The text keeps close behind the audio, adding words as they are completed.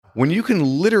when you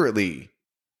can literally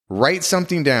write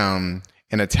something down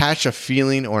and attach a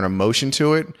feeling or an emotion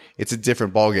to it, it's a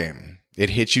different ballgame. It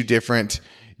hits you different.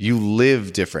 You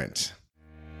live different.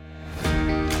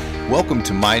 Welcome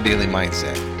to My Daily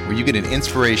Mindset, where you get an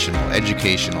inspirational,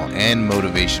 educational, and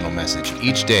motivational message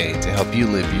each day to help you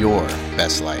live your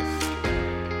best life.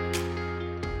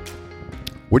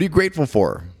 What are you grateful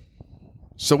for?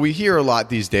 So we hear a lot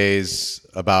these days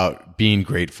about being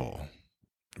grateful,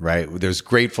 right? There's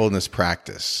gratefulness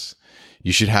practice.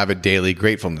 You should have a daily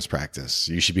gratefulness practice.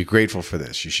 You should be grateful for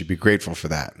this. You should be grateful for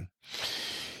that.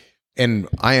 And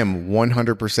I am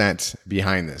 100%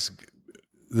 behind this.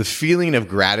 The feeling of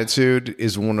gratitude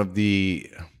is one of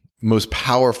the most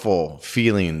powerful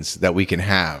feelings that we can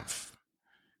have,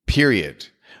 period.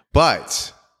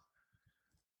 But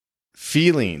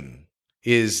feeling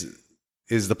is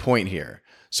the point here.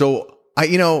 So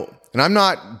and I'm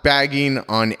not bagging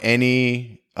on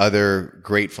any other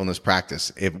gratefulness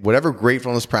practice. If whatever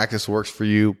gratefulness practice works for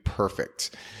you,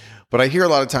 perfect. But I hear a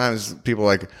lot of times people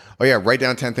like, oh yeah, write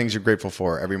down 10 things you're grateful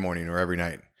for every morning or every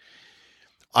night.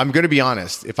 I'm going to be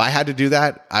honest. If I had to do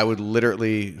that, I would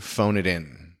literally phone it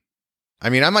in. I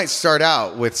mean, I might start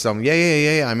out with some,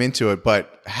 yeah, I'm into it.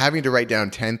 But having to write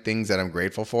down 10 things that I'm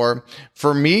grateful for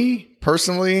me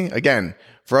personally, again,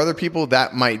 for other people,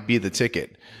 that might be the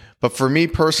ticket. But for me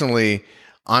personally,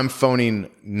 I'm phoning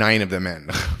 9 of them in,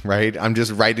 right? I'm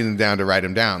just writing them down to write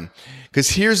them down. Because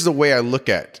here's the way I look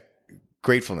at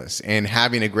gratefulness and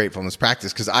having a gratefulness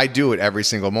practice, because I do it every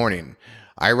single morning.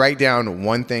 I write down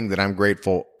one thing that I'm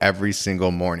grateful every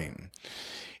single morning.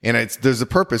 And there's a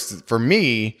purpose for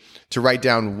me to write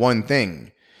down one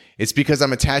thing. It's because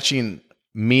I'm attaching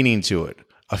meaning to it,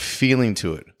 a feeling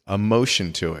to it,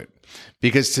 emotion to it.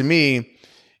 Because to me,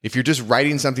 if you're just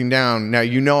writing something down, now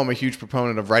I'm a huge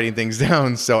proponent of writing things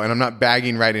down, and I'm not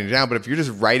bagging writing it down, but if you're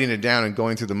just writing it down and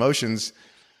going through the motions,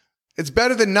 it's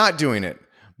better than not doing it.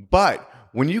 But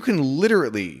when you can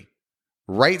literally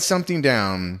write something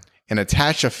down and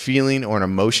attach a feeling or an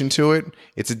emotion to it,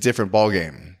 it's a different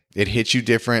ballgame. It hits you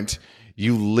different.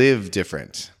 You live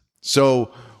different.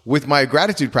 So with my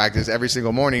gratitude practice every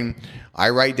single morning,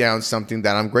 I write down something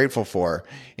that I'm grateful for.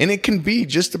 And it can be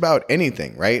just about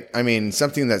anything, right? I mean,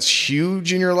 something that's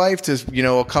huge in your life to,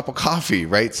 a cup of coffee,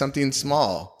 right? Something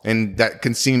small and that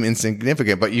can seem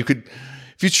insignificant, but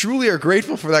if you truly are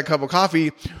grateful for that cup of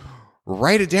coffee,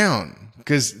 write it down.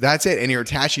 Because that's it. And you're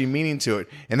attaching meaning to it.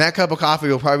 And that cup of coffee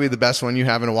will probably be the best one you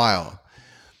have in a while.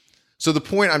 So the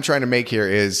point I'm trying to make here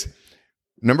is,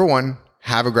 number one,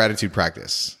 have a gratitude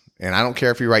practice. And I don't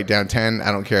care if you write down 10.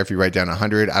 I don't care if you write down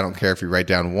 100. I don't care if you write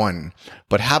down 1.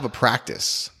 But have a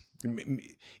practice.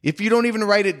 If you don't even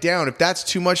write it down, if that's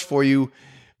too much for you,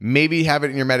 maybe have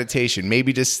it in your meditation.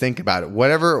 Maybe just think about it.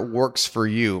 Whatever works for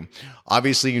you.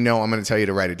 Obviously, I'm going to tell you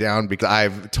to write it down because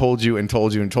I've told you,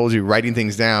 writing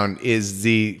things down is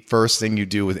the first thing you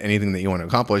do with anything that you want to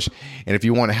accomplish. And if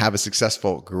you want to have a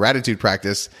successful gratitude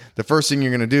practice, the first thing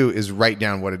you're going to do is write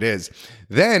down what it is.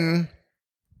 Then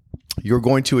you're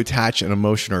going to attach an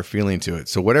emotion or feeling to it.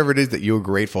 So whatever it is that you're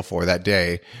grateful for that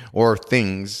day or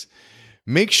things,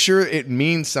 make sure it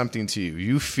means something to you.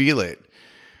 You feel it.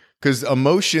 Because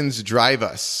emotions drive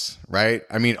us, right?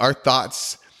 I mean, our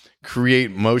thoughts create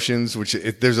emotions,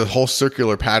 there's a whole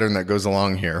circular pattern that goes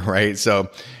along here, right? So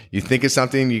you think of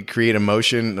something, you create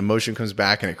emotion, the emotion comes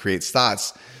back and it creates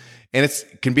thoughts. And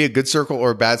it can be a good circle or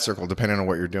a bad circle, depending on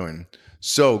what you're doing.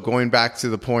 So going back to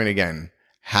the point again,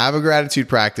 have a gratitude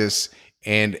practice.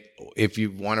 And if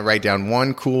you want to write down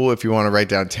 1, cool. If you want to write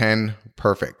down 10,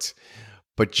 perfect.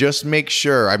 But just make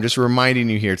sure, I'm just reminding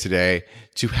you here today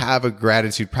to have a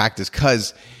gratitude practice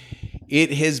because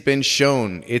it has been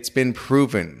shown, it's been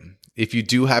proven. If you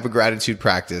do have a gratitude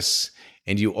practice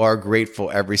and you are grateful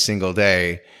every single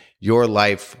day, your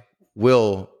life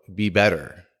will be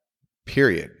better,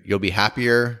 period. You'll be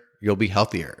happier, you'll be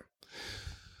healthier.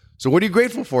 So what are you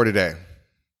grateful for today?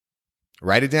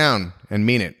 Write it down and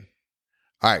mean it.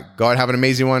 All right, go out and have an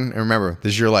amazing one. And remember,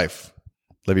 this is your life.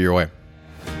 Live it your way.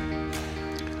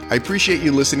 I appreciate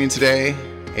you listening today,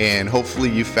 and hopefully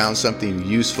you found something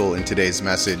useful in today's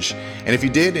message. And if you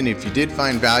did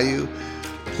find value,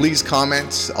 please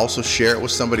comment. Also share it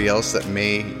with somebody else that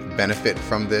may benefit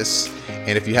from this.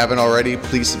 And if you haven't already,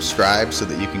 please subscribe so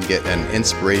that you can get an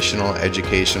inspirational,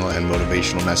 educational, and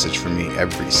motivational message from me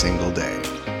every single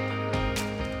day.